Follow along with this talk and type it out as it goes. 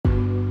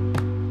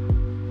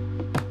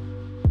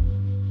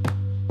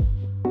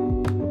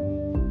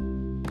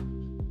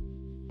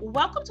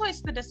Welcome to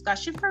It's the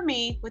Discussion for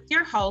Me with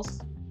your hosts,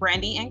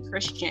 Brandy and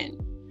Christian.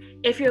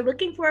 If you're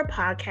looking for a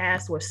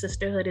podcast where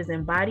sisterhood is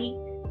embodied,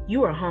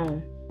 you are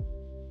home.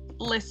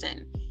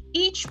 Listen,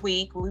 each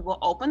week we will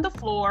open the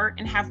floor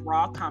and have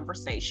raw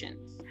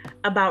conversations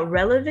about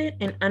relevant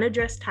and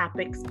unaddressed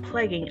topics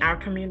plaguing our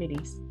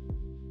communities.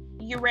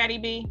 You ready,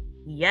 B?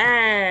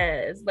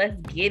 Yes, let's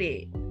get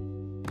it.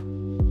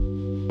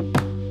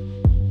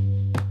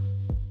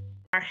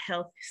 Our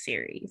health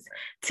series.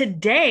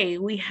 Today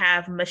we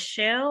have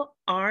Michelle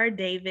R.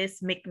 Davis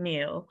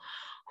McNeil,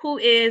 who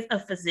is a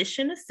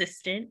physician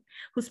assistant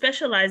who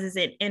specializes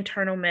in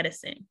internal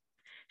medicine.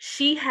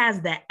 She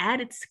has the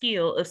added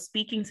skill of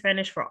speaking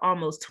Spanish for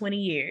almost 20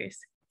 years.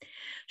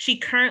 She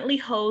currently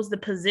holds the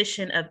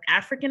position of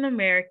African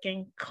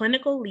American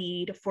Clinical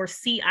Lead for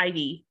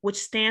CID, which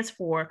stands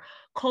for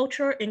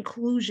Culture,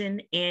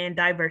 Inclusion, and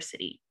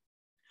Diversity.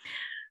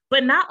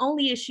 But not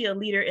only is she a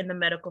leader in the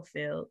medical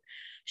field,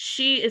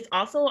 she is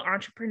also an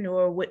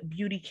entrepreneur with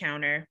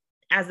Beautycounter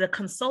as a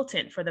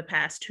consultant for the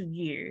past 2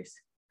 years.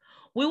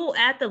 We will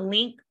add the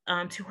link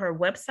to her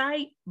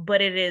website,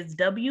 but it is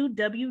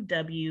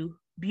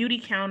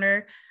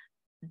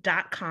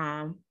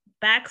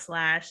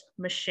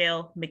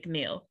www.beautycounter.com/Michelle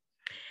McNeil.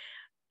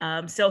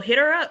 So hit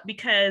her up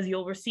because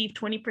you'll receive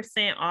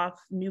 20%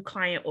 off new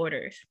client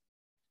orders.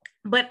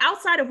 But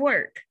outside of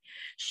work,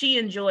 she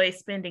enjoys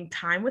spending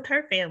time with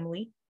her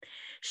family.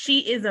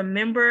 She is a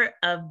member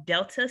of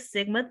Delta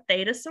Sigma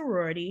Theta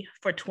sorority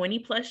for 20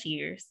 plus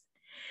years.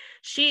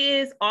 She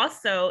is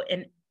also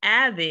an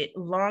avid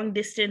long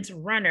distance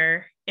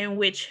runner in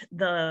which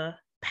the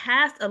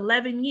past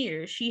 11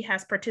 years, she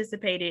has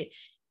participated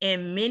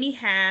in many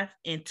half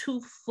and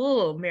 2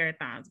 full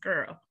marathons,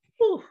 girl.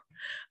 Whew.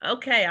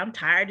 Okay, I'm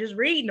tired just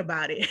reading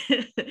about it.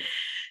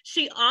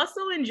 She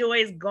also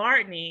enjoys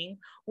gardening,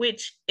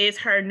 which is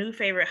her new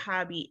favorite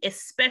hobby,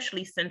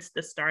 especially since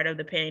the start of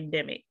the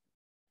pandemic.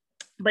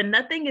 But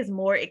nothing is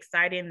more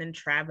exciting than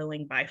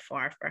traveling by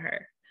far for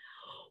her.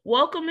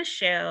 Welcome,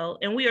 Michelle,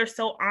 and we are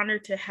so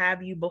honored to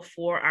have you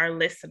before our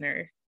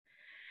listeners.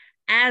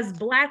 As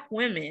Black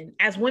women,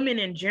 as women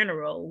in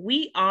general,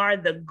 we are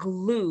the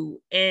glue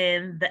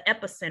and the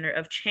epicenter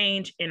of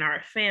change in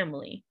our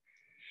family.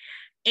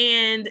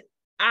 And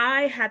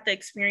I had the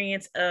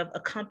experience of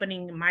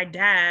accompanying my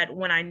dad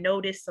when I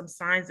noticed some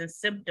signs and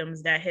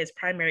symptoms that his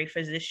primary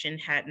physician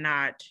had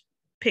not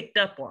picked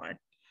up on.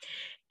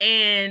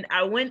 And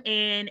I went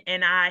in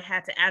and I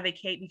had to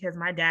advocate because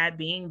my dad,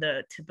 being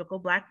the typical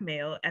Black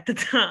male at the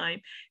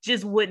time,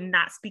 just would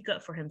not speak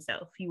up for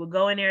himself. He would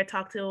go in there and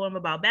talk to him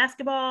about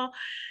basketball,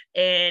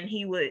 and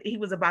he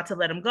was about to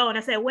let him go. And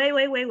I said,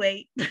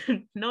 wait.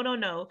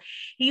 No.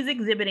 He's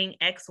exhibiting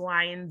X,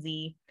 Y, and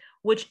Z,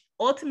 which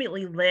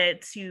ultimately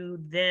led to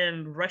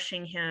them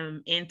rushing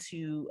him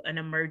into an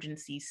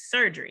emergency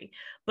surgery.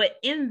 But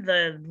in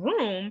the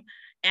room,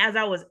 as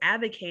I was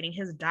advocating,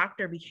 his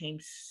doctor became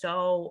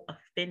so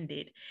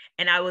offended,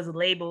 and I was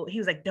labeled, he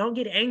was like, don't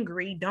get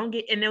angry,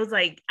 and it was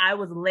like, I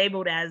was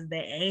labeled as the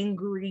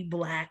angry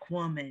Black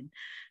woman.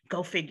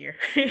 Go figure.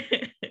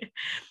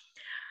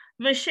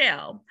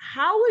 Michelle,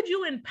 how would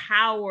you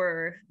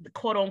empower the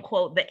quote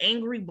unquote, the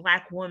angry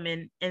Black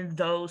woman in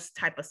those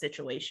type of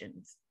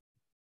situations?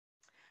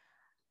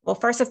 Well,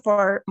 first and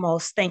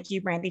foremost, thank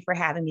you, Brandy, for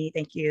having me.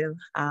 Thank you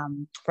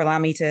for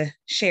allowing me to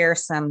share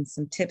some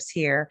tips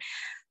here.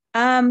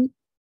 For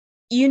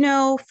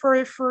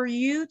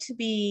you to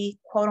be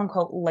quote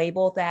unquote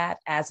labeled that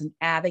as an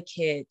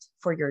advocate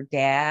for your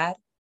dad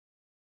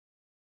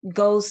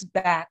goes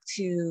back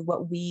to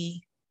what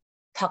we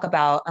talk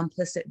about,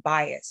 implicit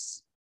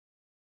bias.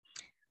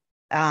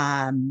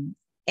 And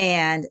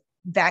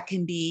that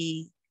can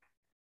be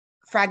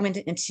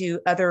fragmented into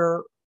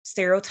other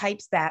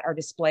stereotypes that are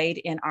displayed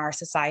in our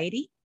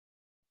society,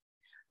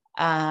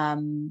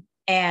 and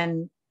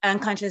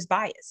unconscious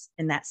bias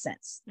in that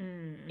sense.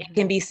 Mm-hmm. It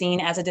can be seen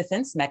as a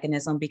defense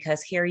mechanism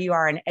because here you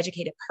are, an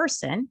educated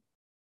person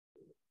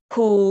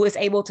who is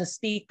able to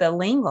speak the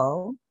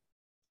lingo,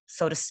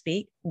 so to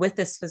speak, with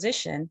this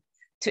physician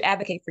to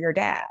advocate for your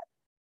dad.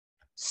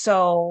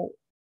 So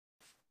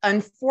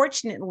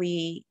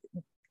unfortunately,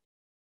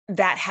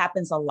 that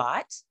happens a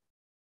lot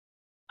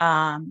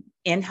in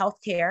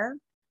healthcare,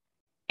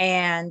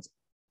 and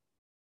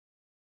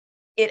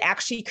it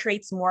actually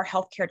creates more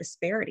healthcare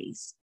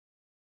disparities.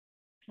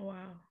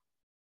 Wow.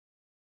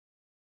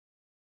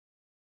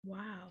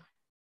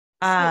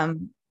 Go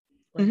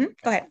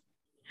ahead.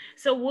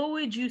 So what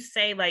would you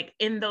say, like,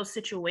 in those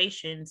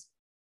situations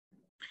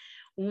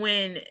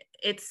when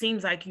it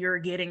seems like you're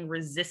getting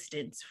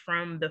resistance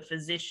from the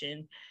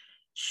physician,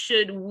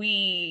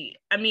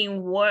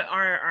 what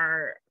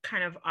are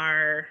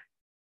our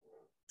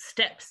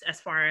steps as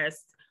far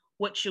as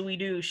what should we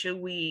do?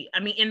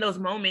 In those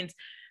moments,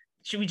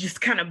 should we just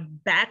kind of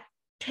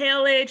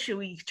backtail it? Should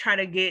we try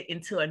to get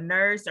into a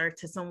nurse or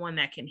to someone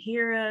that can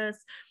hear us?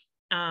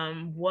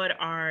 What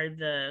are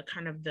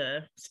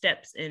the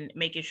steps in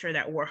making sure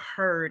that we're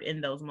heard in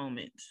those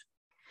moments?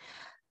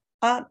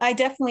 I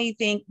definitely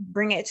think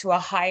bring it to a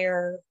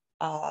higher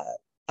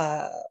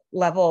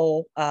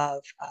level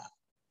of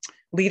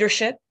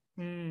leadership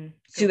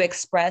to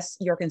express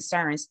your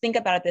concerns. Think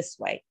about it this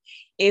way.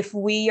 If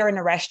we are in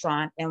a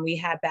restaurant and we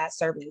have bad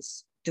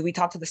service, do we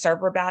talk to the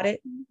server about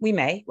it? We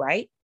may,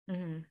 right?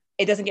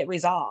 It doesn't get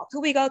resolved.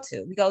 Who we go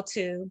to? We go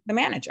to the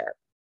manager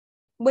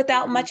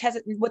without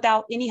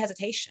without any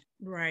hesitation.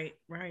 Right.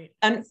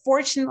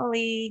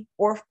 Unfortunately,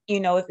 or,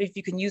 if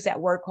you can use that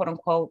word, quote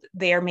unquote,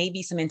 there may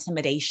be some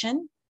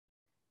intimidation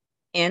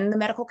in the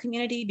medical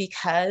community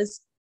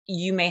because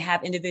you may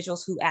have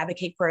individuals who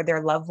advocate for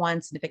their loved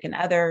ones, significant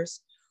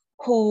others,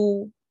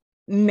 who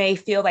may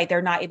feel like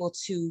they're not able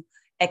to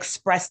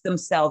express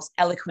themselves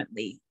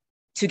eloquently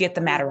to get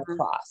the matter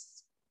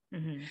across.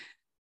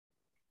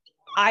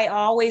 I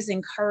always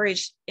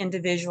encourage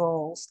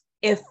individuals,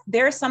 if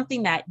there's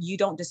something that you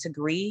don't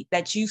disagree,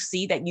 that you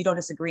see that you don't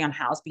disagree on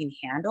how it's being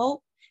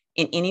handled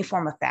in any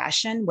form of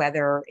fashion,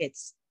 whether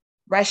it's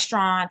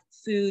restaurant,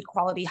 food,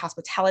 quality,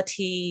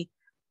 hospitality,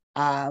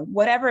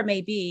 whatever it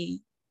may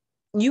be,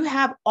 you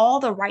have all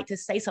the right to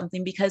say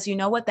something, because you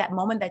know what, that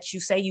moment that you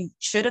say you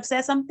should have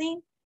said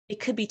something, it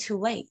could be too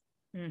late.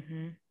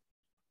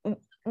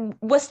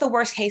 What's the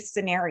worst case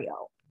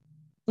scenario?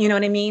 You know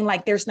what I mean?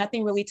 Like, there's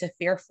nothing really to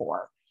fear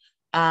for.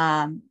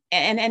 And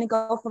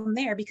go from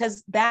there,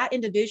 because that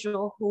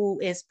individual who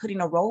is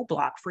putting a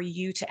roadblock for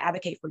you to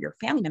advocate for your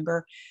family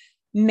member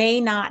may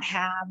not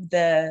have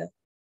the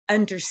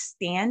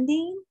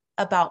understanding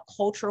about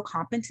cultural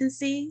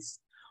competencies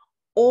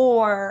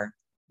or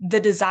the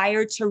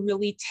desire to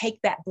really take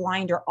that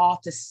blinder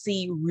off to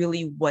see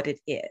really what it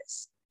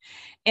is.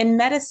 In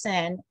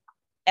medicine,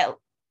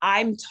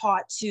 I'm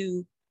taught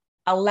to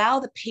allow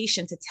the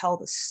patient to tell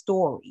the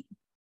story.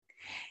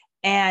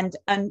 And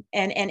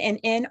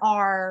in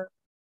our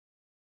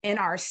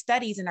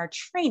studies, in our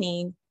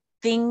training,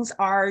 things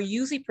are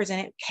usually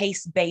presented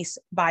case-based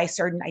by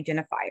certain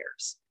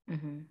identifiers: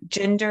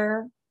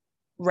 gender,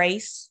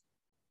 race,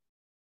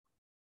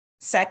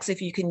 sex,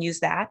 if you can use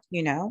that,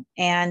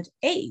 and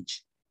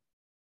age.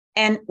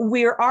 And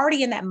we're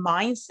already in that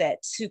mindset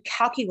to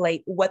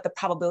calculate what the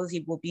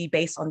probability will be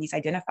based on these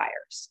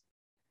identifiers.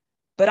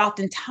 But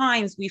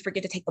oftentimes we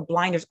forget to take the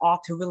blinders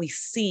off to really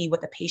see what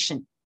the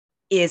patient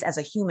is as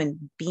a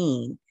human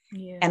being,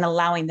 and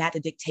allowing that to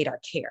dictate our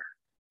care.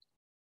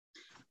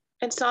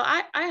 And so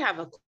I have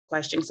a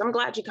question. So I'm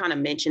glad you kind of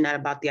mentioned that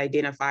about the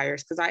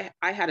identifiers, because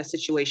I had a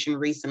situation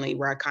recently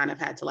where I kind of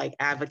had to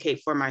advocate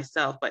for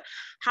myself. But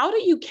how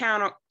do you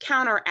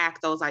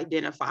counteract those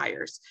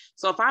identifiers?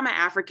 So if I'm an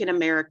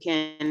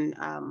African-American,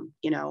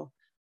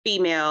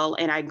 female,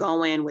 and I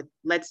go in with,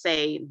 let's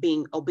say,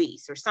 being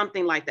obese or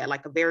something like that,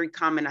 like a very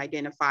common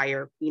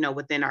identifier,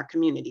 within our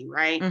community,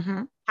 right?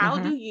 How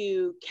do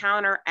you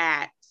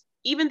counteract,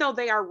 even though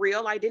they are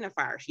real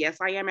identifiers? Yes,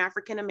 I am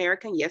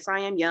African-American. Yes, I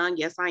am young.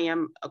 Yes, I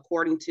am,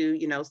 according to,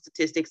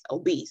 statistics,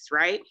 obese,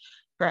 right?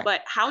 Correct.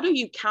 But how do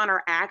you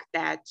counteract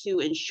that to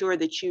ensure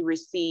that you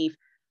receive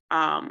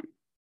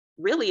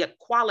really a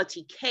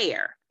quality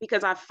care?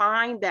 Because I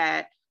find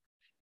that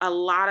a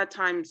lot of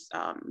times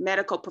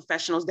medical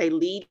professionals, they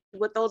lead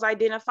with those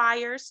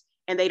identifiers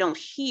and they don't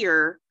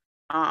hear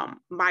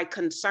my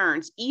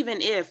concerns,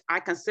 even if I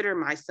consider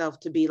myself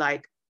to be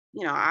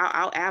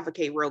I'll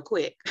advocate real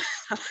quick.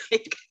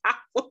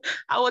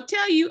 I will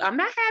tell you, I'm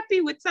not happy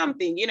with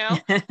something,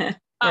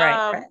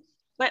 Right.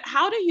 But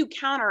how do you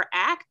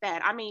counteract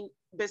that? I mean,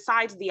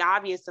 besides the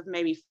obvious of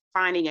maybe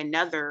finding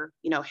another,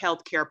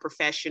 healthcare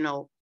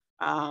professional,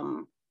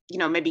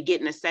 maybe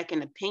getting a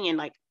second opinion,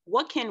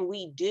 what can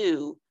we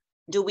do?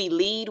 Do we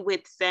lead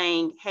with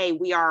saying, hey,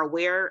 we are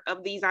aware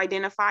of these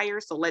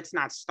identifiers, so let's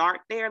not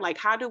start there?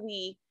 How do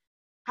we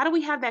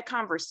have that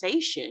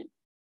conversation?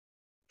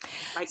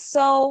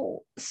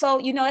 So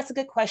that's a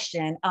good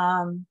question.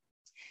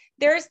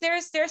 There's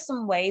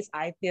some ways,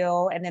 I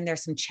feel, and then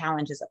there's some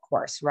challenges, of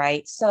course,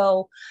 right?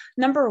 So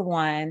number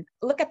one,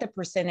 look at the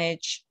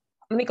percentage.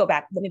 Let me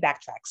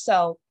backtrack.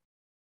 So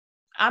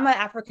I'm an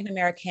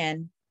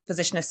African-American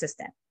physician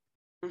assistant.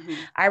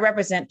 I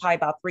represent probably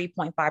about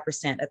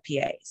 3.5% of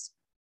PAs.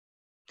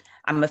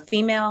 I'm a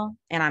female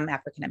and I'm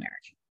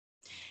African-American.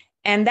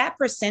 And that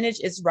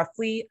percentage is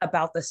roughly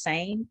about the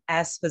same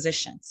as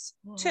physicians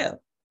too.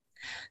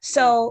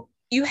 So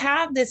you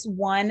have this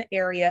one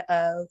area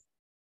of,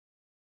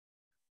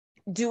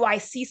 do I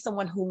see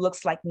someone who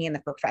looks like me in the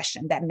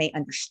profession that may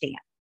understand?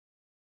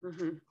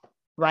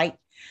 Right.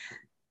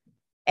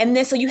 And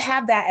then, so you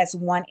have that as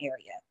one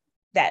area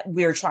that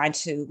we're trying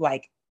to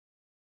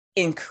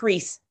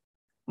increase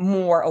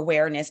more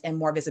awareness and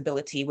more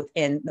visibility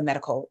within the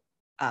medical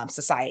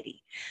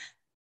society.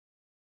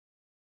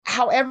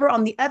 However,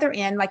 on the other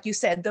end, like you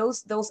said,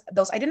 those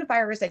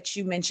identifiers that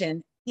you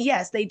mentioned,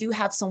 yes, they do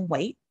have some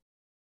weight.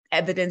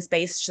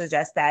 Evidence-based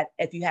suggests that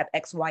if you have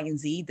X, Y, and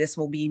Z, this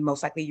will be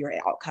most likely your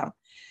outcome.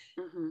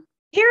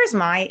 Here's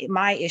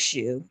my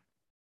issue,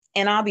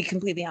 and I'll be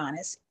completely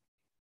honest.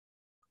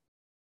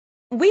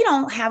 We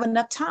don't have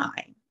enough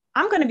time.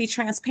 I'm going to be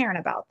transparent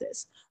about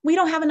this. We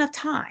don't have enough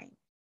time.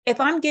 If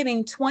I'm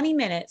giving 20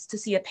 minutes to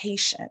see a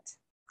patient,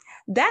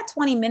 That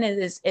 20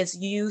 minutes is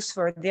used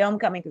for them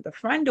coming through the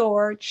front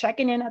door,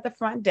 checking in at the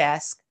front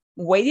desk,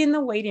 waiting in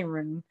the waiting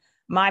room.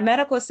 My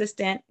medical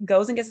assistant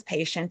goes and gets a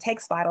patient,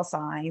 takes vital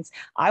signs.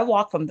 I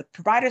walk from the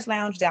provider's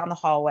lounge down the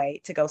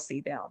hallway to go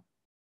see them.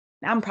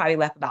 Now I'm probably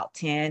left about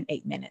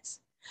 8 minutes.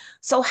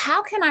 So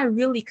how can I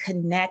really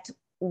connect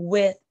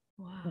with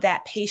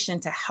that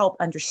patient to help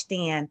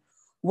understand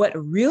what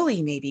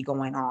really may be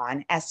going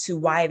on as to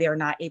why they're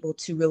not able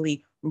to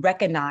really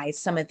recognize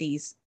some of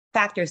these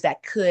factors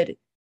that could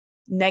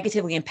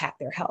negatively impact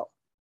their health?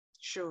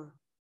 Sure.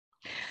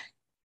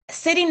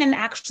 Sitting and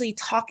actually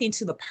talking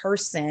to the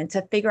person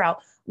to figure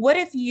out, what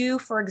if you,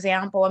 for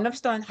example, I'm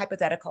just throwing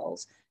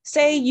hypotheticals,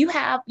 say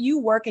you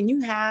work and you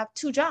have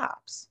 2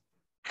 jobs.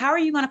 How are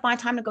you going to find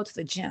time to go to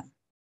the gym?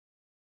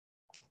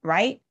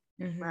 Right?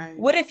 Mm-hmm. Right.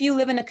 What if you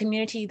live in a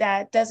community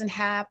that doesn't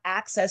have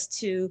access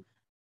to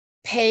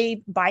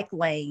paved bike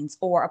lanes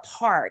or a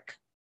park?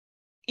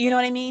 You know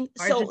what I mean?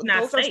 Or so just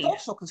not those safe are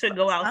social to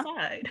go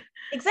outside. Huh?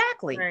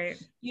 Exactly.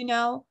 Right. You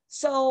know,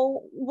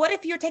 so what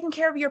if you're taking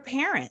care of your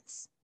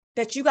parents,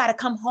 that you got to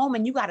come home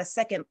and you got a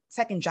second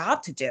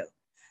job to do?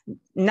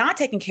 Not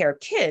taking care of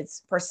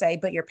kids per se,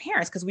 but your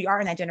parents, because we are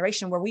in that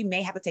generation where we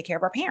may have to take care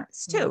of our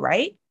parents too,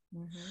 right?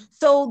 Mm-hmm.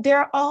 So there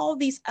are all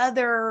these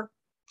other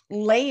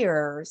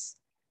layers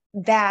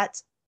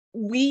that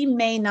we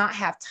may not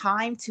have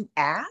time to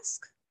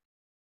ask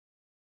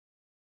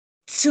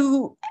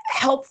to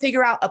help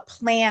figure out a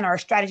plan or a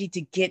strategy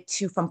to get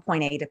to from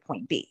point A to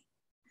point B.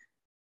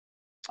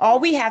 All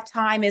we have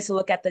time is to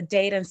look at the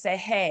data and say,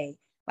 hey,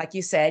 like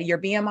you said, your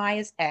BMI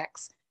is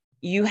X.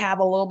 You have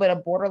a little bit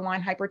of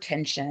borderline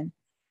hypertension.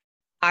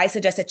 I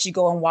suggest that you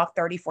go and walk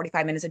 30,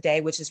 45 minutes a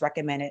day, which is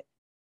recommended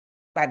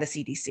by the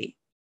CDC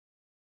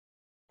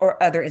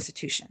or other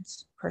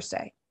institutions per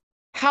se.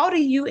 How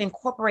do you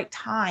incorporate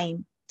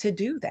time to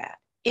do that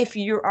if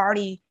you're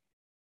already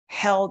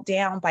held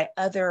down by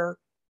other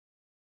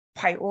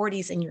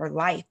priorities in your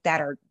life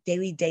that are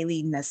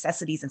daily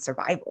necessities and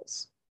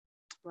survivals?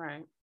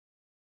 Right.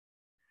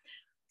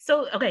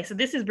 So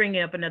this is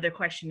bringing up another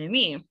question to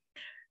me.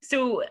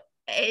 So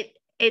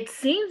it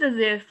seems as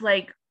if,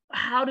 like,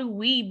 how do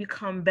we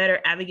become better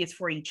advocates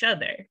for each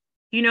other?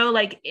 You know,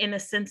 like, in a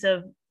sense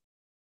of,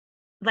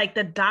 like,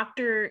 the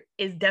doctor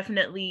is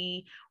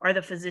definitely, or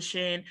the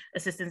physician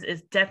assistants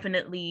is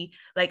definitely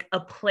like a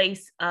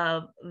place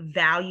of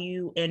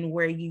value and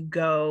where you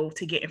go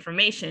to get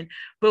information.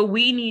 But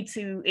we need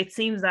to, it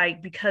seems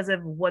like, because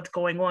of what's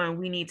going on,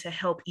 we need to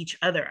help each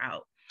other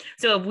out.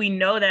 So if we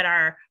know that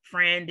our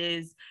friend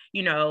is,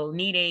 you know,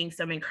 needing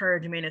some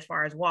encouragement as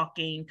far as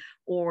walking,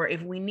 or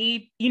if we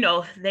need, you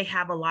know, they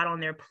have a lot on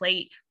their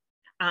plate,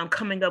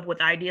 coming up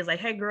with ideas like,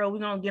 hey girl, we're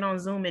gonna get on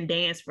Zoom and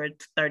dance for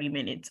 30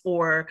 minutes,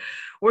 or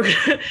we're,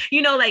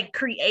 you know, like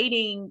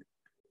creating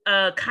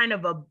a kind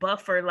of a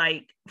buffer,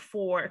 like,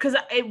 for, because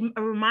it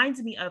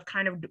reminds me of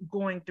kind of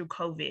going through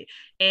COVID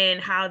and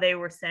how they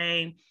were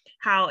saying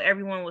how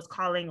everyone was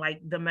calling,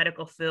 like, the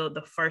medical field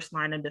the first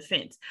line of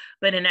defense,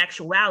 but in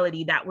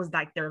actuality that was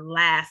like their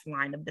last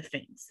line of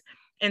defense.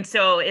 And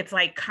so it's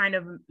like kind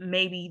of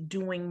maybe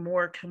doing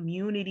more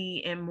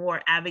community and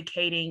more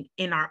advocating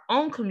in our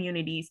own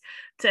communities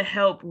to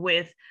help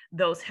with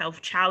those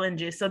health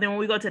challenges. So then when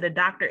we go to the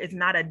doctor, it's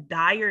not a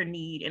dire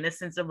need in a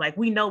sense of, like,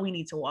 we know we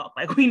need to walk,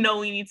 like, we know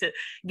we need to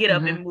get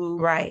up and move.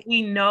 Right.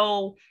 We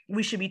know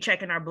we should be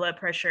checking our blood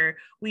pressure.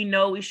 We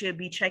know we should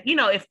be checking, you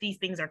know, if these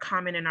things are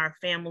common in our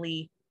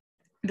family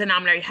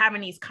denominator,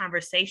 having these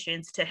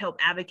conversations to help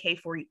advocate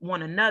for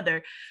one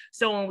another.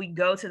 So when we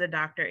go to the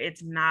doctor,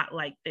 it's not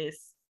like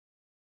this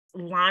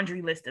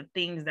laundry list of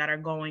things that are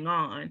going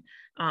on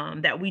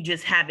that we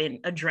just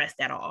haven't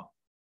addressed at all.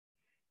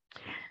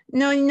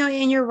 No,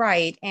 and you're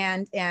right.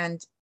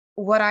 And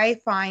what I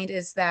find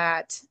is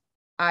that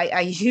I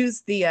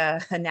use the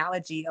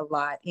analogy a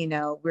lot. You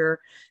know,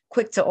 we're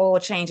quick to oil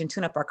change and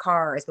tune up our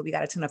cars, but we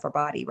got to tune up our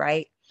body,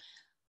 right?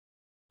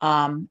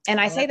 And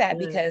I say that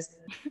because,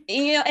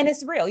 you know, and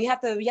it's real. You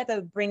have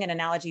to bring an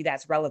analogy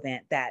that's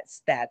relevant,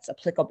 that's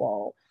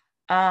applicable.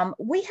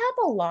 We have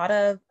a lot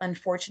of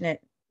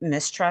unfortunate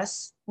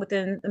mistrust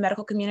within the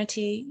medical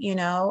community, you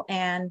know,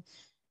 and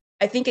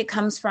I think it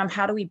comes from,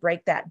 how do we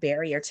break that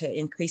barrier to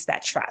increase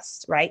that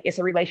trust, right? It's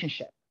a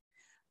relationship.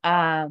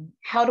 How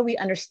do we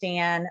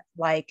understand,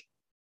 like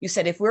you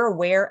said, if we're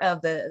aware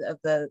of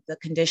the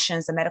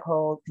conditions, the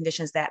medical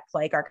conditions that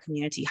plague our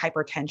community,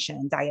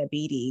 hypertension,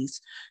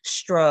 diabetes,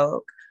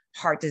 stroke,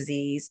 heart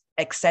disease,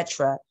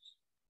 etc.,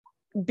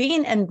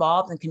 being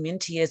involved in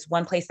community is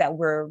one place that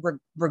we're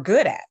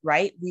good at,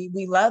 right?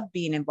 We love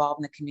being involved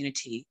in the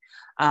community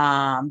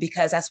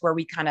because that's where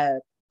we kind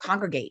of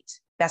congregate.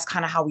 That's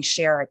kind of how we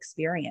share our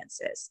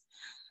experiences.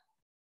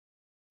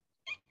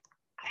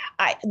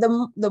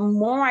 The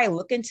more I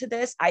look into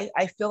this,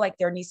 I feel like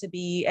there needs to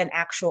be an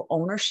actual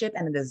ownership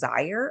and a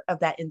desire of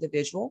that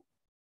individual.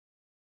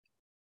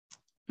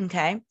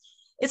 Okay,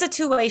 it's a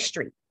two-way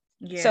street.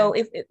 Yeah. So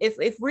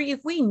if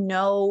we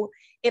know,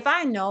 if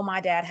I know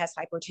my dad has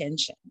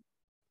hypertension,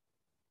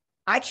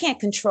 I can't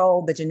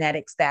control the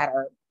genetics that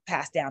are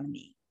passed down to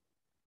me.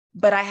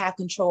 but I have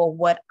control of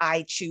what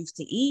I choose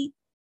to eat.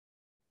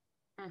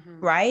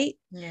 Right.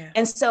 Yeah.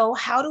 And so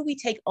how do we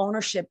take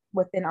ownership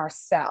within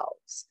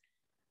ourselves?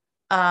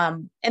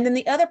 And then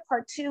the other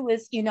part too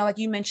is, like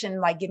you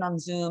mentioned, like getting on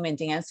Zoom and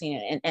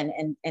dancing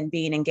and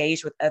being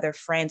engaged with other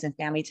friends and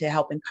family to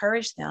help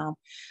encourage them.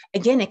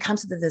 Again, it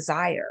comes to the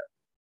desire.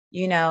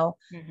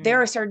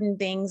 There are certain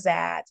things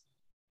that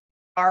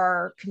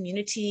our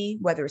community,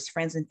 whether it's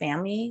friends and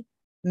family,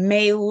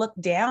 may look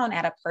down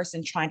at a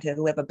person trying to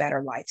live a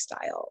better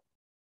lifestyle.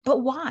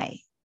 But why?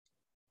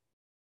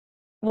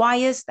 Why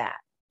is that?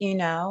 And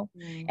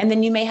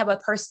then you may have a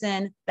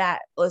person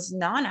that was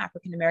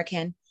non-African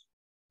American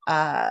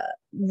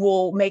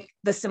will make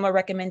the similar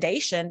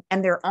recommendation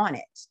and they're on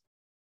it.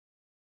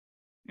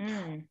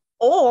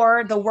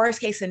 Or the worst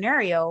case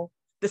scenario,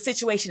 the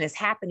situation is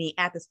happening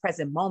at this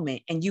present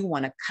moment and you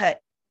want to cut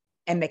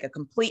and make a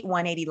complete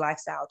 180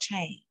 lifestyle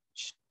change.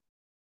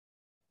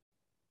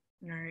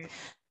 All right.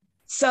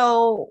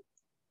 So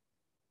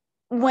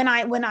when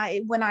I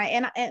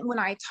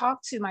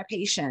talk to my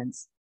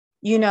patients,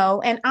 and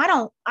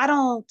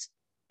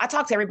I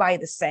talk to everybody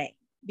the same,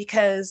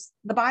 because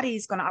the body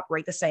is going to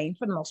operate the same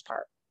for the most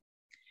part.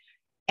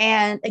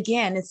 And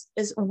again,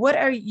 it's what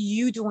are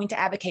you doing to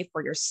advocate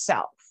for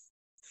yourself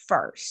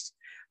first?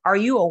 Are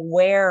you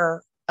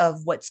aware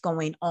of what's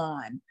going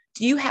on?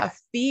 Do you have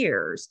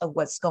fears of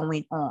what's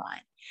going on?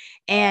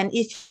 And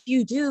if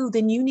you do,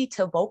 then you need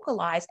to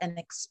vocalize and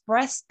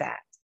express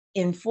that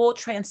in full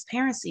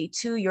transparency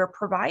to your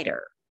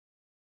provider.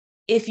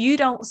 If you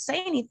don't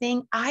say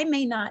anything, I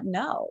may not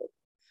know.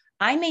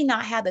 I may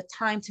not have the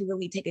time to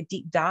really take a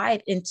deep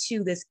dive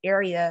into this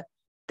area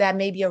that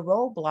may be a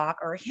roadblock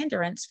or a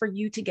hindrance for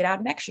you to get out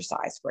and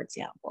exercise, for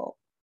example.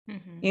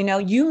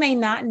 You may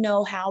not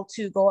know how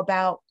to go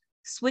about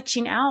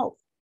switching out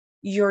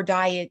your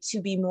diet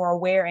to be more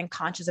aware and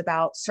conscious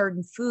about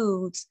certain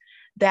foods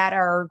that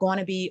are going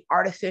to be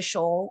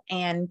artificial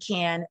and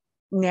can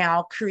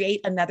now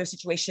create another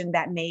situation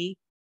that may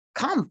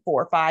come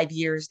 4 or 5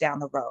 years down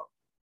the road,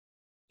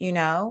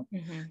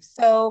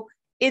 So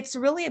it's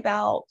really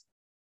about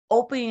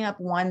opening up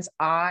one's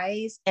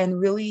eyes and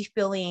really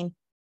feeling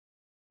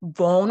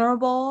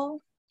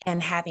vulnerable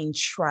and having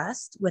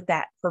trust with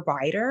that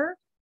provider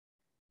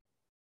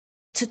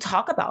to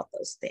talk about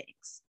those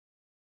things.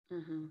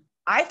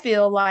 I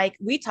feel like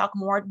we talk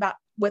more about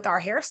with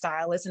our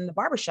hairstylists in the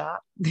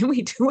barbershop than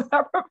we do with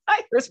our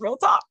providers, real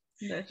talk.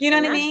 You know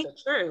what I mean?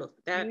 True.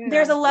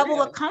 There's a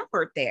level of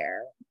comfort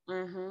there.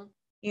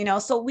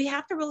 So we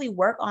have to really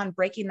work on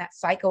breaking that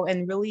cycle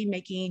and really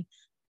making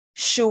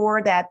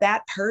sure that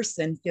that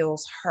person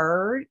feels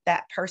heard,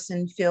 that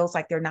person feels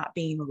like they're not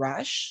being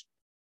rushed,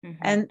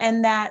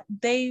 and that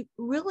they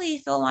really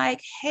feel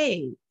like,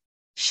 hey,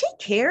 she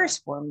cares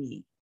for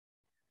me.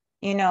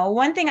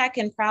 One thing I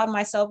can proud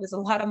myself is a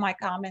lot of my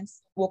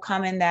comments will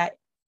come in that,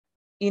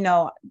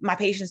 my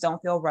patients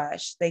don't feel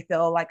rushed. They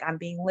feel like I'm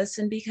being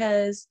listened,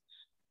 because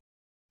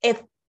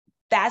if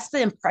that's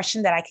the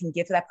impression that I can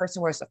give to that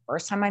person, where it's the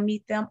first time I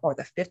meet them or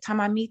the 5th time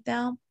I meet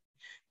them,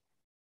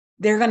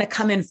 they're going to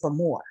come in for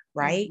more.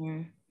 Right.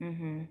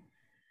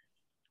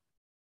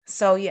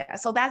 So, yeah,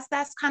 so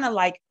that's kind of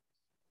like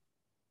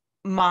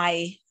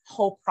my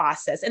whole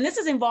process. And this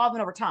is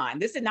evolving over time.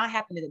 This did not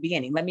happen in the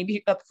beginning. Let me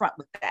be upfront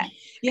with that.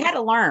 You had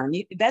to learn.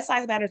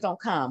 Bedside matters don't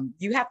come.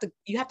 You have to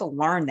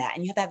learn that,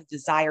 and you have to have a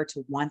desire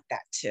to want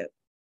that too.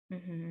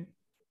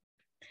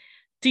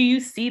 Do you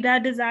see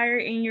that desire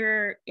in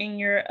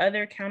your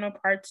other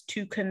counterparts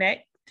to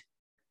connect?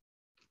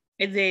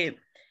 Is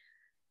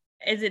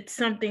it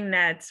something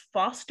that's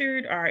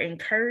fostered or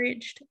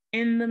encouraged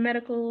in the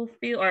medical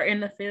field or in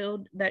the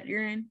field that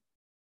you're in?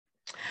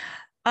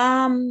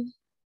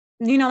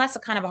 That's a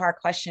kind of a hard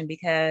question,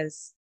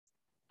 because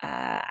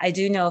I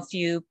do know a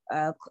few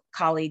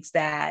colleagues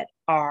that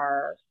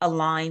are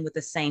aligned with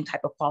the same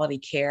type of quality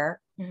care.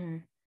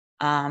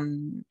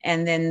 And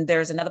then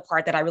there's another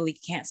part that I really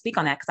can't speak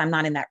on that, because I'm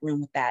not in that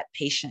room with that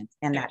patient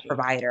and that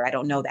provider. I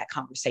don't know that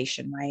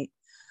conversation, right?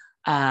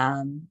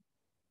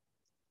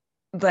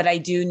 But I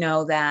do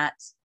know that,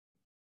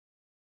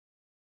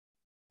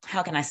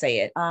 how can I say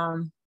it?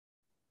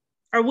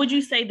 Or would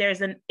you say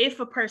if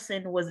a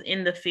person was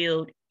in the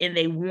field and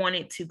they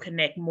wanted to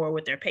connect more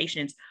with their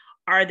patients,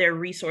 are there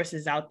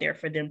resources out there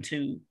for them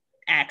to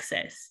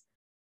access?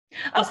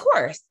 Of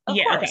course.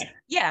 Okay.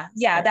 Yeah.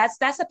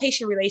 That's a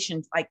patient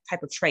relations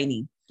type of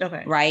training.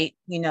 Okay. Right.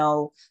 When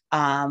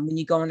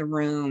you go in the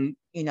room,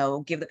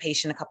 give the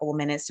patient a couple of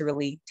minutes to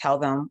really tell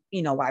them,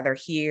 why they're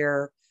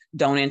here.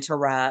 Don't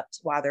interrupt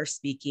while they're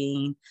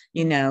speaking.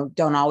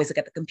 Don't always look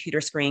at the computer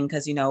screen,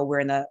 because we're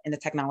in the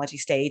technology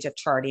stage of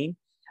charting.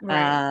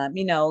 Right.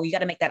 You got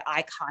to make that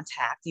eye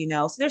contact.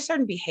 So there's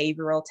certain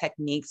behavioral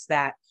techniques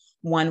that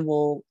one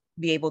will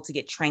be able to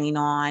get training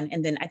on.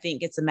 And then I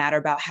think it's a matter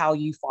about how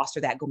you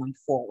foster that going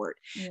forward,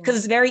 because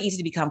it's very easy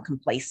to become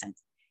complacent.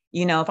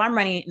 If I'm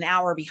running an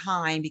hour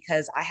behind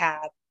because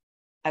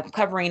I'm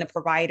covering a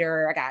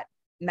provider, I got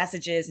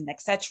messages and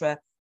etc.,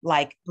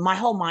 like my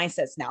whole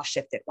mindset's now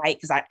shifted, right?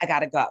 Because I got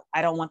to go.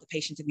 I don't want the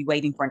patient to be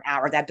waiting for an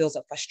hour. That builds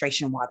up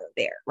frustration while they're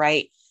there,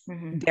 right?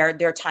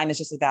 Their time is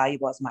just as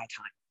valuable as my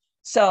time.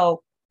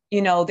 So,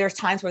 you know, there's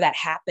times where that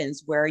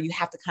happens where you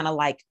have to kind of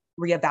like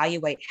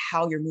reevaluate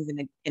how you're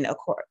moving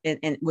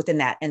within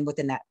that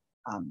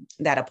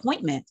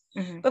appointment.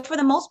 But for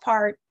the most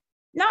part,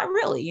 not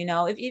really. You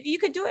know, if you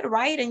could do it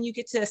right and you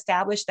get to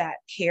establish that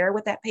care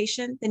with that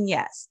patient, then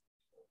yes.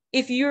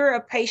 If you're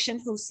a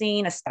patient who's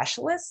seeing a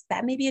specialist,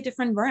 that may be a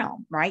different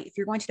realm, right? If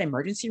you're going to the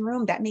emergency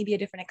room, that may be a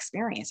different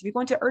experience. If you're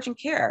going to urgent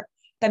care,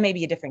 that may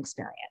be a different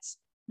experience.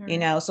 You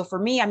know, so for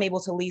me, I'm able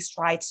to at least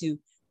try to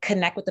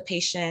connect with the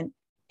patient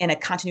in a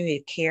continuity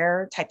of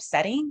care type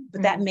setting,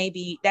 but that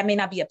may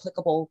not be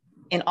applicable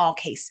in all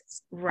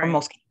cases, or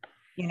most cases,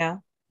 you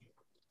know?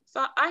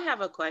 So I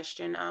have a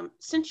question.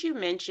 Since you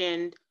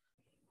mentioned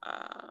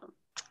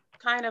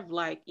kind of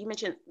like, you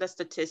mentioned the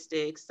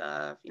statistics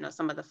of, you know,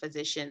 some of the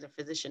physicians or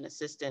physician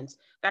assistants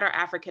that are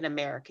African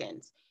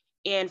Americans.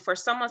 And for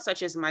someone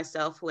such as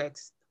myself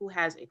who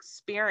has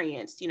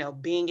experienced, you know,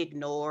 being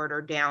ignored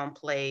or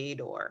downplayed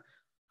or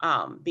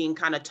being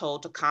kind of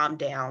told to calm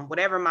down,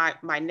 whatever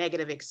my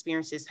negative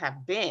experiences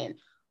have been,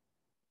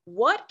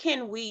 what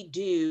can we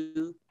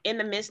do in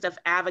the midst of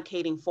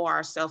advocating for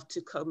ourselves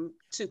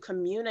to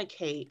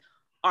communicate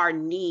our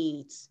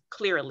needs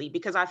clearly?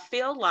 Because I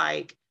feel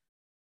like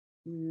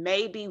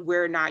maybe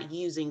we're not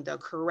using the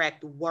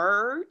correct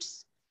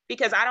words,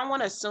 because I don't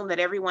want to assume that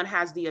everyone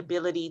has the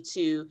ability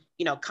to,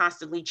 you know,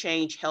 constantly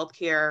change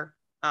healthcare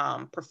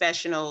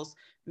professionals.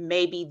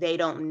 Maybe they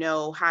don't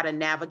know how to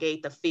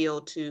navigate the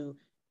field to,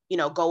 you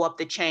know, go up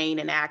the chain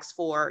and ask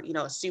for, you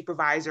know, a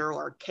supervisor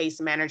or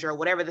case manager or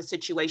whatever the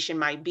situation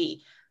might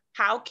be.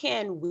 How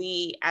can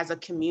we as a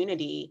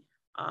community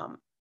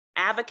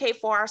advocate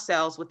for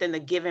ourselves within the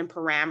given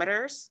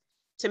parameters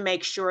to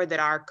make sure that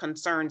our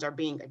concerns are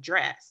being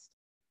addressed?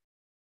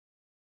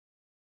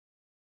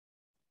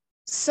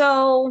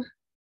 So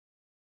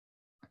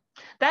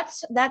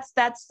that's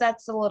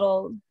a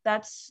little,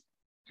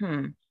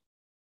 And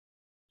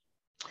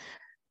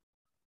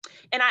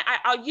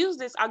I'll use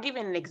this, I'll give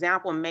you an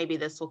example, and maybe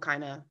this will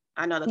kind of,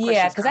 I know the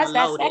question's kind of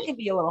loaded. That can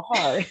be a little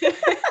hard.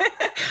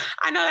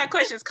 I know that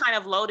question's kind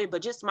of loaded,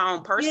 but just my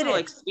own personal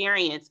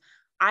experience,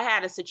 I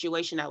had a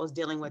situation I was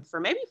dealing with for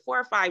maybe 4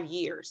 or 5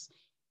 years.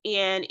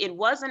 And it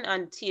wasn't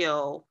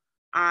until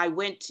I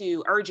went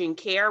to urgent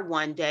care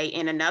one day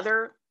in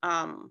another,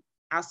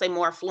 I'll say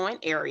more affluent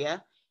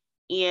area.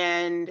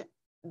 And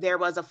there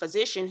was a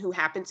physician who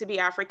happened to be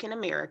African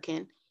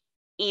American.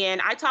 And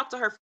I talked to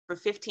her for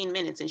 15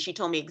 minutes and she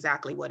told me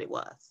exactly what it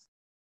was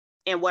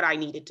and what I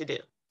needed to do.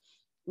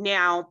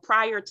 Now,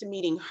 prior to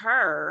meeting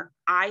her,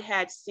 I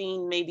had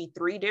seen maybe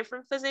 3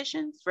 different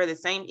physicians for the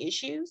same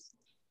issues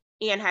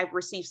and had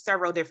received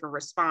several different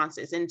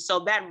responses. And so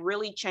that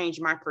really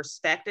changed my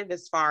perspective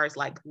as far as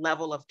like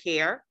level of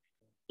care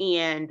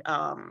and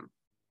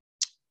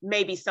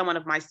maybe someone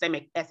of my same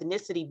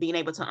ethnicity being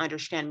able to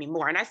understand me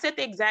more. And I said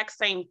the exact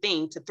same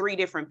thing to 3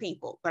 different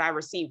people, but I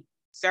received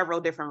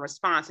several different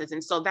responses.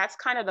 And so that's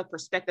kind of the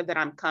perspective that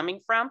I'm coming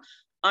from,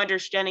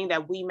 understanding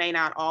that we may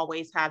not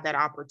always have that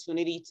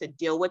opportunity to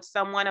deal with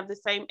someone of the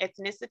same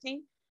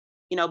ethnicity.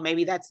 You know,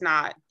 maybe that's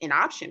not an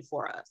option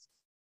for us.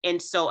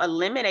 And so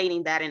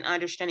eliminating that and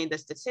understanding the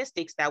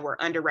statistics that were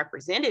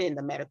underrepresented in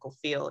the medical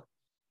field,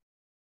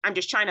 I'm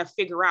just trying to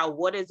figure out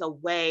what is a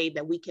way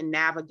that we can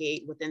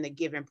navigate within the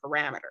given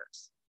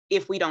parameters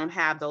if we don't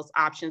have those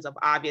options of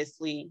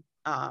obviously,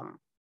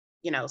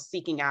 you know,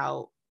 seeking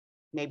out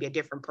maybe a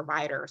different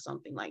provider or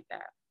something like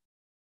that.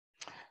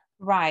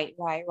 Right.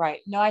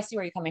 No, I see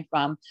where you're coming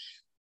from.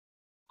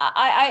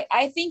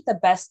 I think the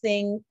best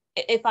thing,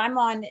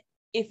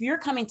 if you're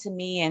coming to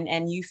me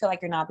and you feel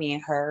like you're not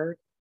being heard,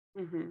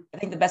 I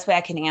think the best way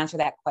I can answer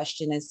that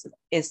question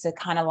is to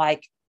kind of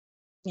like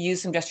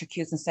use some gesture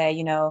cues and say,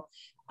 you know,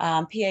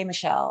 PA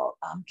Michelle,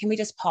 can we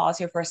just pause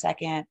here for a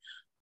second?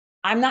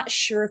 I'm not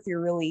sure if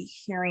you're really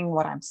hearing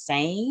what I'm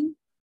saying.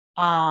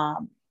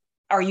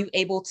 Are you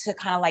able to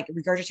kind of like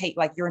regurgitate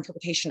like your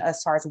interpretation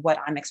as far as what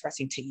I'm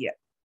expressing to you?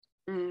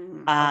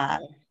 Okay.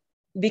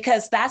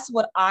 Because that's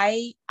what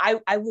I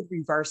would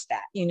reverse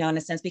that, you know, in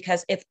a sense,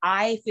 because if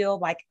I feel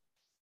like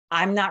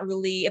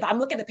if I'm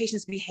looking at the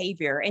patient's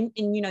behavior and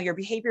you know, your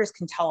behaviors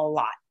can tell a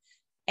lot.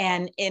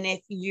 And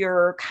if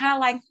you're kind of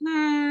like,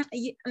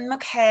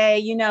 okay,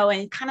 you know,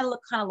 and kind of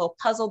look a little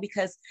puzzled,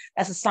 because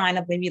that's a sign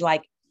of maybe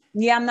like,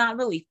 yeah, I'm not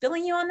really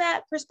feeling you on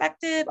that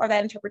perspective or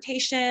that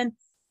interpretation,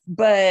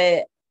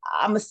 but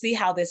I'm gonna see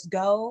how this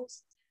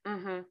goes.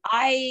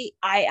 I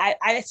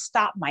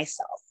stop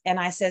myself and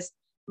I says,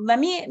 let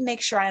me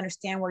make sure I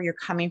understand where you're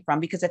coming from,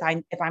 because if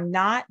I'm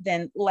not,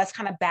 then let's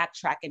kind of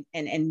backtrack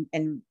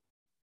and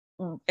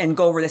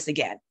go over this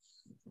again.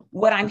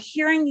 What I'm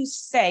hearing you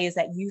say is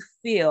that you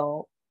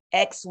feel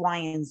X, Y,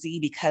 and Z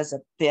because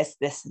of this,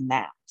 and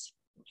that.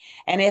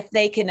 And if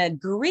they can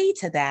agree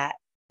to that,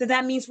 then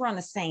that means we're on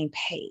the same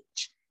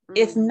page.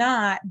 If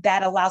not,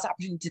 that allows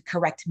opportunity to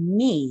correct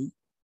me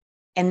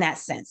in that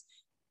sense.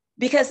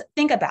 Because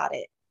think about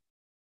it.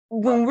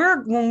 when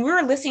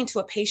we're listening to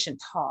a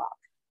patient talk,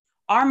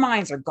 our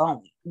minds are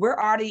going. We're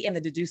already in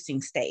the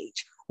deducing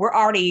stage. We're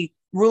already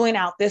ruling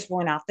out this,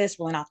 ruling out this,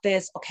 ruling out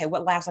this. Okay,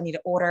 what labs I need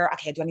to order?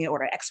 Okay, do I need to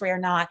order an X-ray or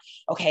not?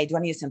 Okay, do I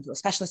need to send to a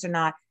specialist or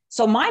not?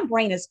 So my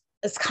brain is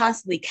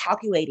constantly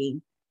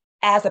calculating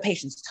as the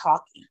patient's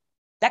talking.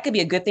 That could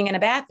be a good thing and a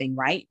bad thing,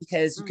 right?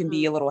 Because you can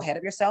be a little ahead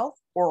of yourself,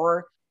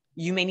 or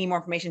you may need more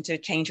information to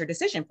change your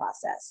decision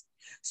process.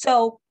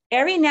 So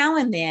every now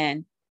and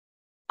then,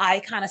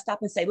 I kind of stop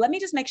and say, let me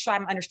just make sure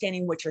I'm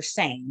understanding what you're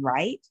saying,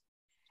 right?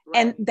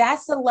 And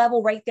that's the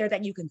level right there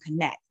that you can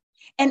connect.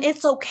 And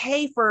it's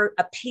okay for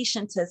a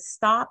patient to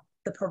stop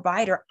the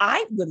provider.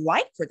 I would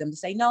like for them to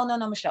say, no,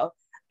 Michelle,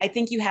 I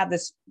think you have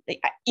this,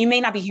 you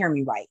may not be hearing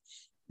me right.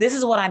 This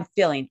is what I'm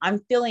feeling. I'm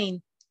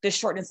feeling the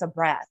shortness of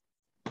breath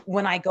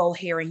when I go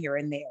here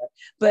and there.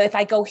 But if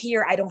I go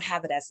here, I don't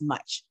have it as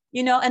much,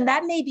 and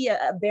that may be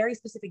a very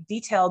specific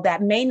detail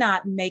that may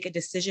not make the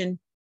decision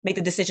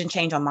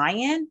change on my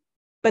end,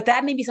 but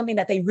that may be something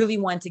that they really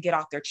want to get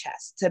off their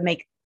chest to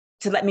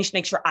let me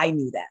make sure I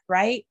knew that,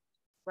 right?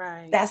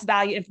 Right. That's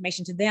value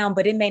information to them,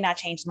 but it may not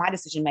change my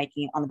decision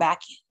making on the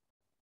back end.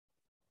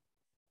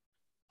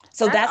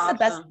 So that's awesome. The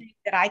best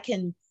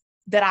thing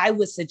that I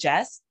would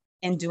suggest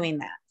in doing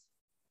that.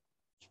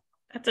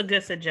 That's a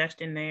good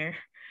suggestion there.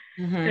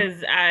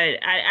 Because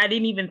I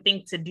didn't even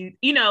think to do,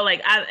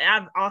 like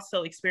I've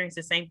also experienced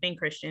the same thing,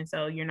 Christian.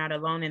 So you're not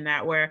alone in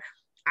that, where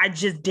I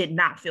just did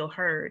not feel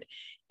heard.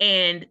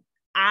 And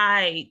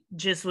I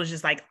just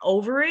was like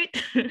over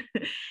it.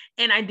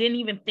 And I didn't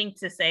even think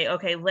to say,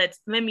 okay, let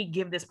me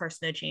give this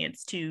person a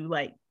chance to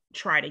like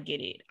try to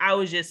get it. I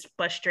was just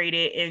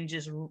frustrated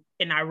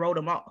and I wrote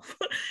them off,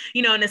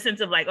 in the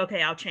sense of like,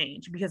 okay, I'll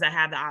change because I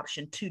have the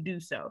option to do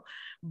so.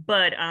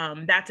 But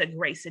that's a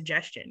great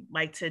suggestion,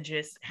 like to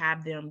just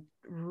have them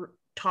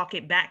talk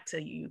it back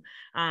to you.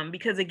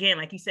 Because again,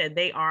 like you said,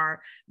 they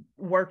are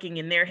working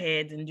in their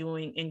heads and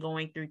doing and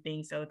going through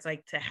things. So it's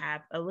like to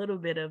have a little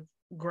bit of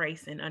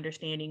grace and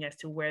understanding as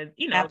to where,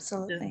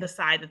 the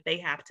side that they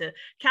have to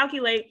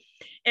calculate.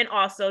 And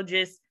also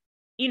just,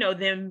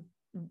 them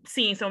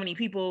seeing so many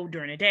people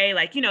during a day,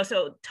 like,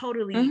 so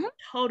totally thank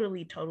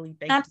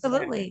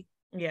absolutely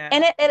you. Yeah.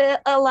 And it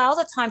allows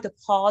a time to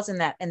pause in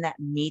that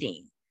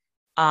meeting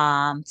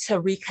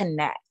to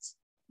reconnect,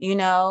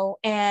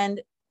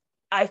 and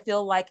I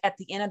feel like at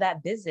the end of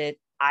that visit,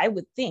 I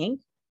would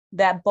think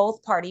that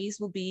both parties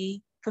will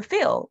be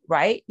fulfilled,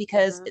 right?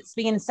 Because it's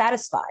being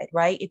satisfied,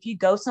 right? If you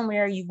go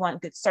somewhere, you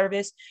want good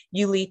service,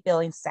 you leave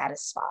feeling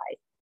satisfied,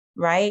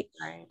 right?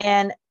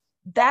 And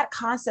that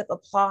concept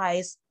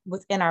applies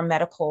within our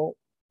medical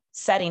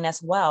setting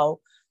as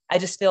well. I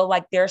just feel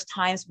like there's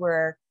times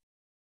where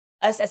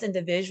us as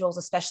individuals,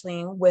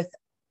 especially with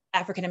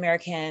African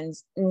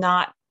Americans,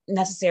 not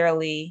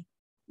necessarily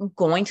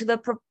going to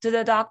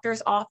the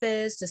doctor's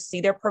office to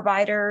see their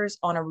providers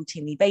on a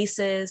routinely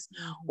basis,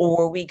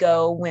 or we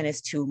go when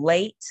it's too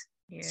late.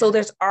 Yeah. So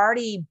there's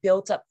already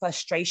built up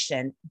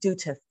frustration due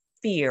to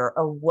fear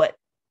of what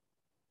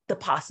the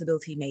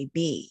possibility may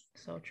be.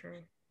 So true.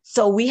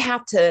 So we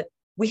have to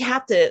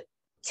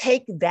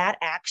take that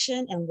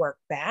action and work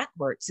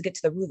backwards to get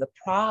to the root of the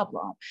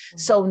problem.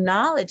 So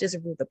knowledge is the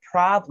root of the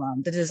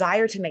problem. The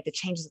desire to make the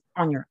changes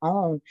on your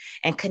own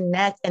and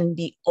connect and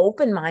be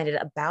open-minded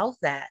about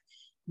that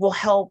will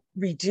help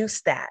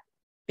reduce that.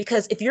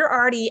 Because if you're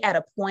already at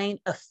a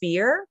point of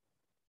fear,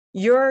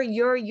 your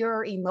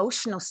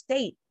emotional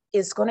state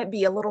is going to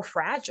be a little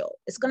fragile.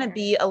 It's going to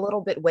be a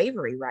little bit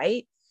wavery,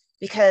 right?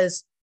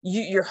 Because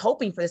you're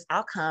hoping for this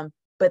outcome,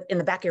 but in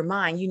the back of your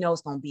mind,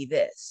 it's going to be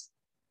this.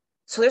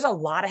 So there's a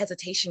lot of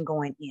hesitation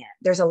going in.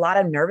 There's a lot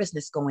of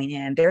nervousness going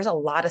in. There's a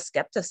lot of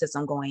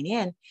skepticism going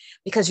in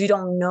because you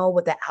don't know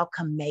what the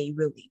outcome may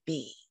really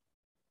be.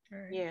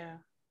 Yeah.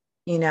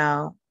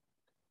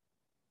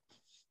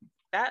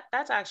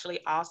 That's actually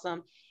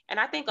awesome. And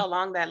I think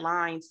along that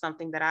line,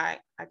 something that I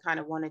kind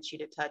of wanted you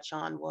to touch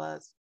on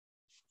was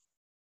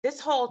this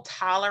whole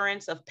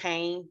tolerance of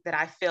pain that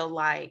I feel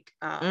like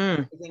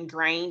is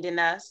ingrained in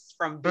us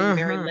from being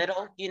very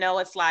little.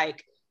 It's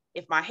like,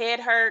 if my head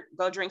hurt,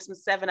 go drink some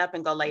 7-Up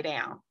and go lay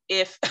down.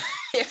 If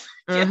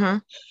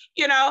your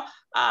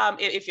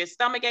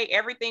stomach ache,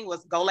 everything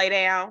was go lay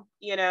down,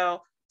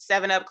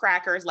 7-Up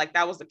crackers, like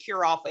that was the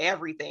cure all for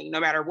everything, no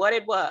matter what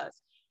it was.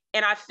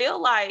 And I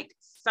feel like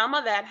some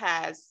of that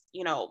has,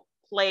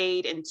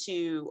 played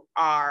into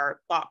our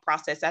thought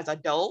process as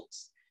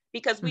adults,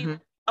 because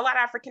a lot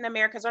of African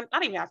Americans, or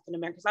not even African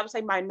Americans, I would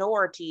say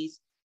minorities,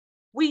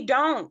 we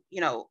don't,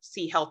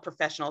 see health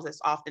professionals as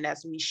often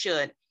as we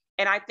should.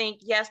 And I think,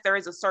 yes, there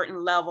is a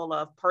certain level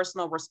of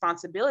personal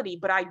responsibility,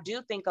 but I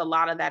do think a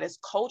lot of that is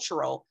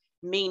cultural,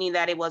 meaning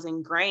that it was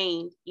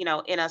ingrained,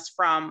 in us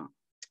from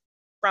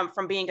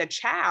being a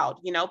child,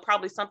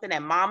 probably something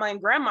that mama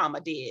and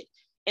grandmama did.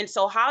 And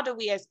so how do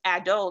we as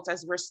adults,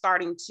 as we're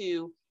starting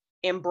to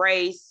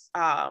embrace,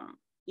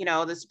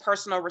 this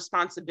personal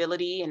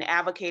responsibility and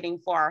advocating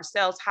for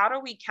ourselves, how do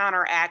we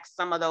counteract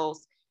some of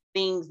those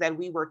things that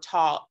we were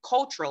taught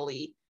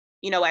culturally,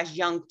 as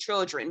young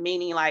children,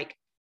 meaning like,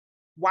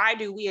 why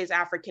do we as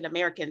African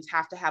Americans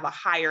have to have a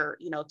higher,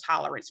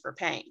 tolerance for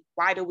pain?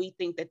 Why do we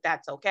think that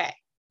that's okay?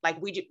 Like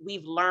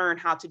we've learned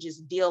how to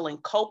just deal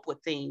and cope with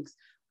things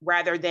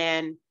rather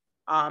than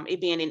it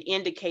being an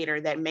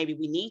indicator that maybe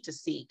we need to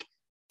seek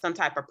some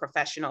type of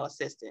professional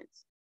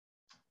assistance.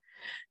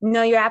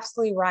 No, you're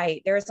absolutely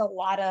right. There's a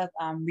lot of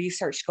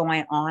research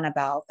going on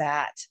about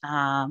that,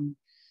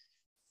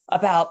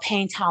 about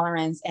pain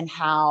tolerance and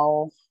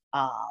how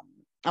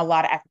a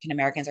lot of African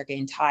Americans are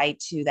getting tied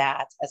to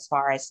that as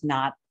far as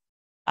not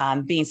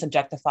being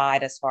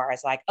subjectified, as far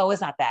as like, oh,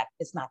 it's not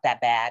that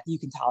bad. You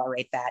can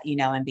tolerate that,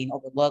 and being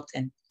overlooked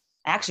and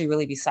actually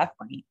really be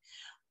suffering.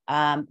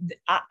 I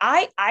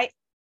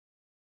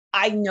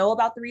know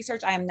about the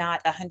research. I'm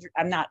not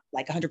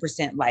like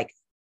 100% like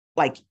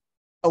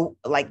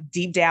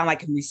deep down, like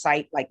can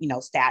recite like,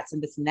 stats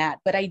and this and that.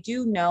 But I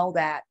do know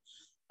that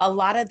a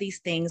lot of these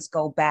things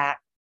go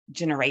back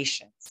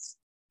generations.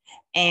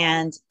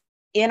 And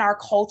in our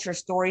culture,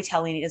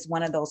 storytelling is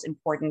one of those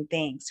important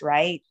things,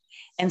 right?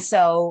 And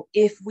so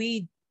if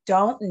we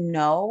don't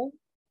know,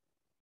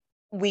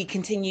 we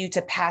continue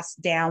to pass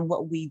down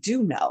what we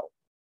do know.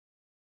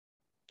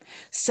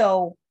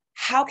 So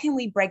how can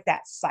we break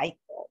that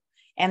cycle?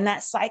 And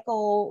that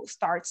cycle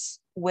starts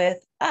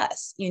with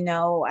us.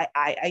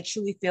 I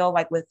truly feel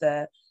like with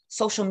the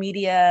social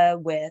media,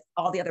 with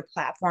all the other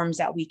platforms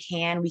that we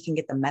can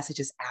get the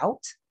messages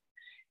out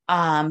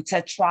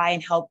to try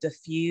and help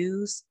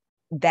diffuse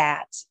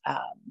that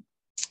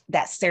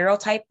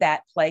stereotype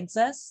that plagues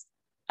us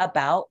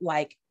about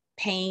like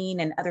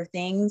pain and other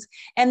things.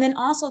 And then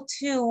also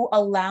too,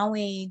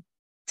 allowing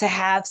to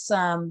have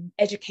some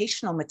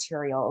educational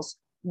materials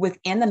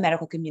within the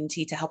medical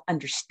community to help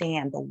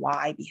understand the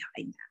why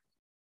behind that,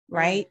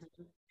 right?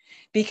 Mm-hmm.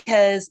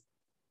 Because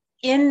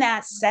in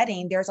that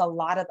setting, there's a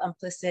lot of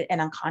implicit and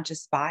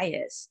unconscious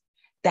bias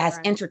that's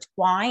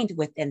intertwined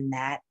within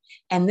that.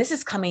 And this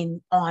is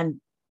coming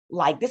on,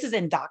 like, this is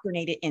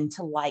indoctrinated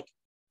into like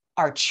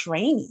our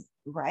training,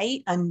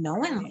 right?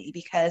 Unknowingly,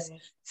 because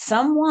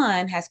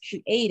someone has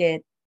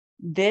created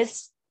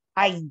this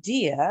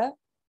idea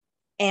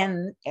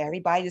and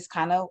everybody just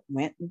kind of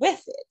went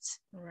with it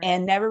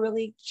and never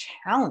really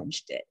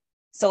challenged it.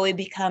 So it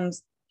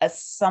becomes a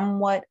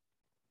somewhat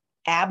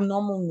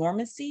abnormal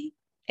normacy,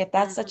 if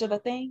that's such of a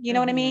thing. You know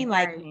what I mean?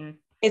 Like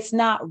it's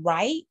not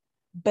right,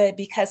 but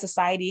because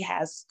society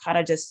has kind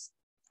of just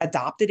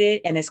adopted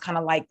it and it's kind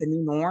of like the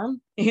new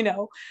norm, we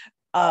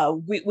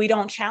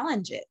don't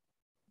challenge it.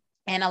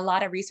 And a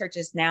lot of research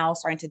is now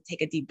starting to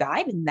take a deep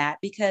dive in that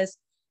because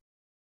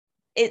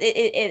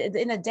it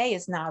in a day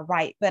is not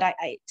right. But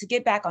I to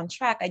get back on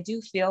track, I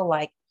do feel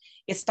like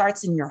it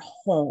starts in your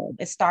home.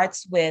 It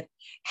starts with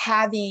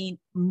having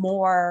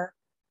more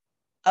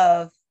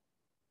of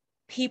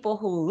people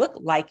who look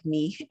like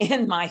me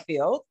in my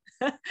field,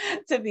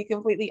 to be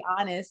completely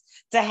honest,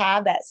 to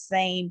have that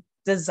same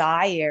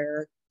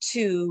desire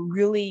to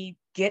really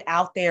get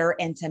out there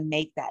and to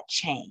make that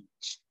change.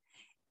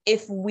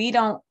 If we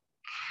don't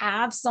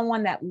have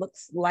someone that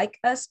looks like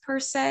us per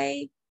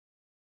se,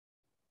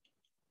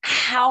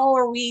 how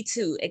are we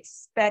to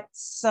expect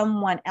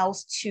someone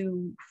else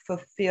to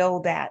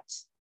fulfill that,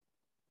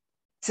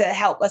 to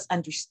help us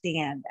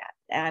understand that?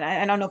 And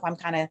I don't know if I'm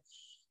kind of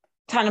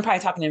probably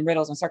talking in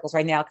riddles and circles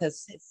right now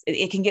because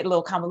it can get a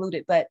little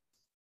convoluted, but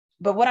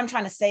what I'm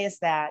trying to say is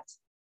that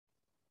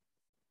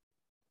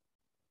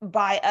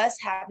by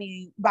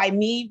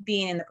me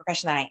being in the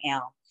profession that I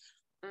am,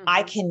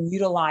 I can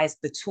utilize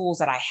the tools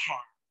that I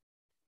have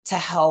to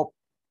help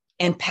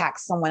impact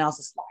someone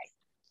else's life,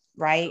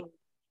 right?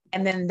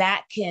 And then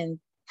that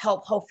can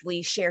help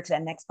hopefully share to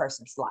that next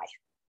person's life.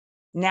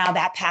 Now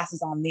that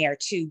passes on there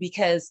too,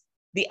 because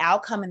the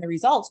outcome and the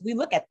results, we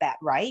look at that,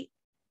 right?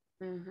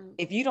 Mm-hmm.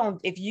 If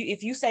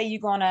you say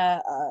you're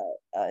gonna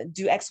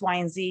do X, Y,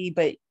 and Z,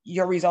 but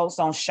your results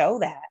don't show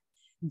that,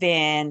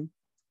 then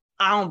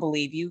I don't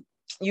believe you.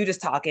 You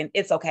just talking.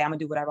 It's okay. I'm gonna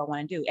do whatever I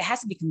want to do. It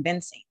has to be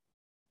convincing.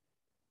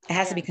 It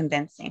has to be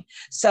convincing.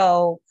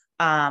 So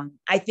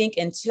I think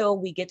until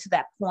we get to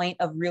that point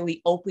of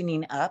really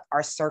opening up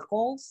our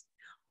circles,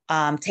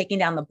 taking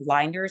down the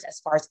blinders as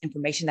far as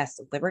information that's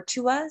delivered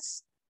to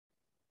us,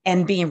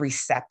 and being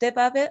receptive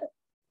of it,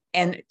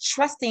 and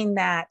trusting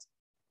that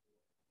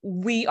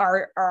we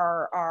are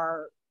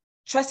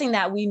trusting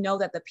that we know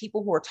that the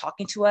people who are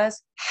talking to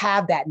us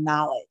have that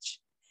knowledge,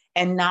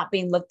 and not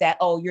being looked at,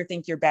 oh, you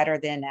think you're better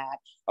than that,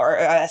 or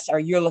us, or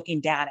you're looking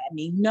down at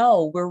me.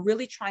 No, we're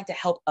really trying to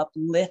help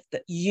uplift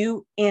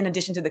you in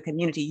addition to the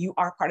community. You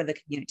are part of the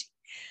community.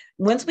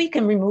 Once we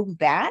can remove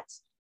that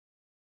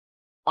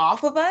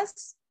off of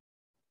us,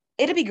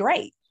 it'll be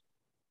great.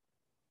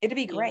 It'll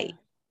be great.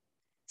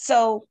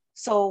 So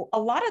a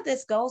lot of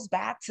this goes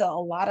back to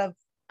a lot of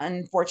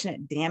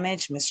unfortunate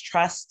damage,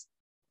 mistrust,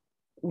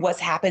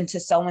 what's happened to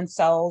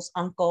so-and-so's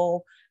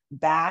uncle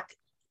back,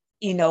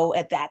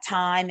 at that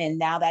time. And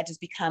now that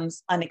just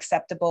becomes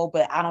unacceptable,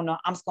 but I don't know,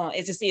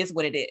 it just is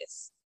what it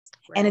is.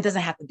 Right. And it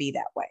doesn't have to be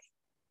that way.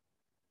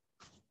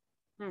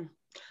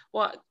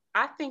 Well,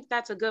 I think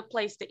that's a good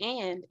place to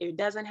end. It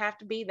doesn't have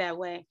to be that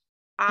way.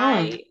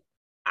 I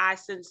I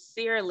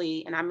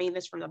sincerely, and I mean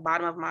this from the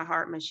bottom of my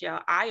heart,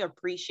 Michelle, I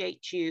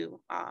appreciate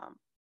you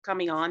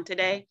coming on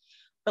today.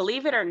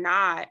 Believe it or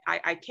not,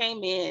 I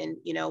came in,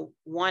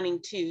 wanting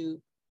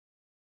to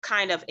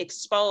kind of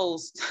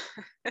expose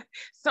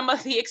some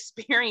of the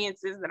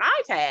experiences that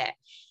I've had.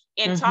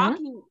 And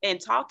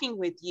talking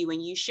with you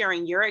and you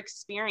sharing your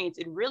experience,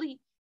 it really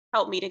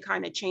helped me to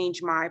kind of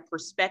change my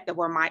perspective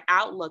or my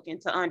outlook,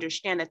 and to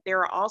understand that there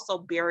are also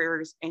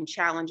barriers and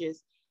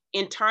challenges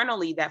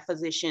internally that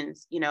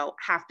physicians,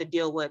 have to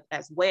deal with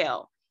as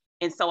well.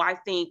 And so I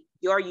think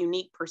your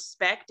unique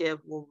perspective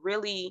will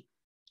really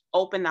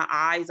open the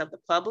eyes of the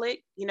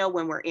public,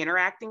 when we're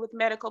interacting with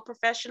medical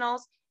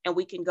professionals, and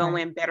we can go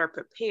in better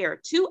prepared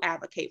to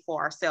advocate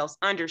for ourselves,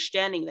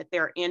 understanding that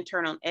there are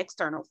internal and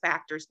external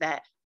factors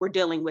that we're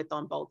dealing with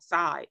on both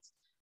sides.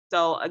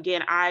 So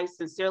again, I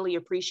sincerely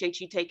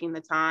appreciate you taking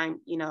the time,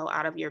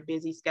 out of your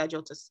busy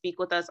schedule to speak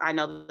with us. I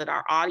know that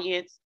our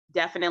audience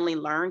definitely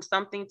learned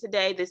something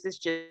today. This is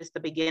just the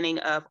beginning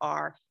of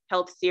our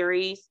health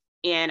series.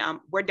 And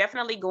we're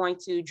definitely going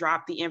to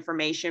drop the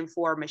information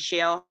for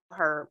Michelle,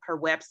 her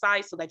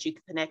website, so that you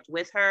can connect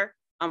with her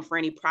for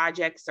any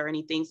projects or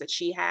any things that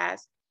she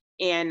has.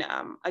 And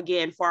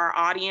again, for our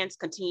audience,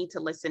 continue to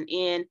listen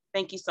in.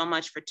 Thank you so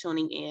much for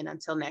tuning in.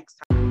 Until next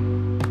time.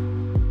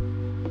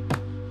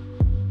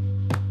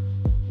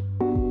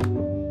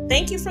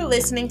 Thank you for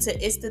listening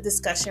to It's the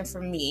Discussion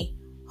from me.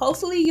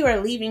 Hopefully you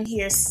are leaving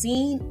here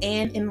seen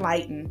and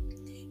enlightened.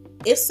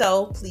 If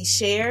so, please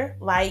share,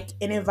 like,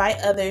 and invite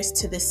others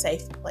to this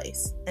safe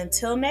place.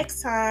 Until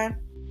next time.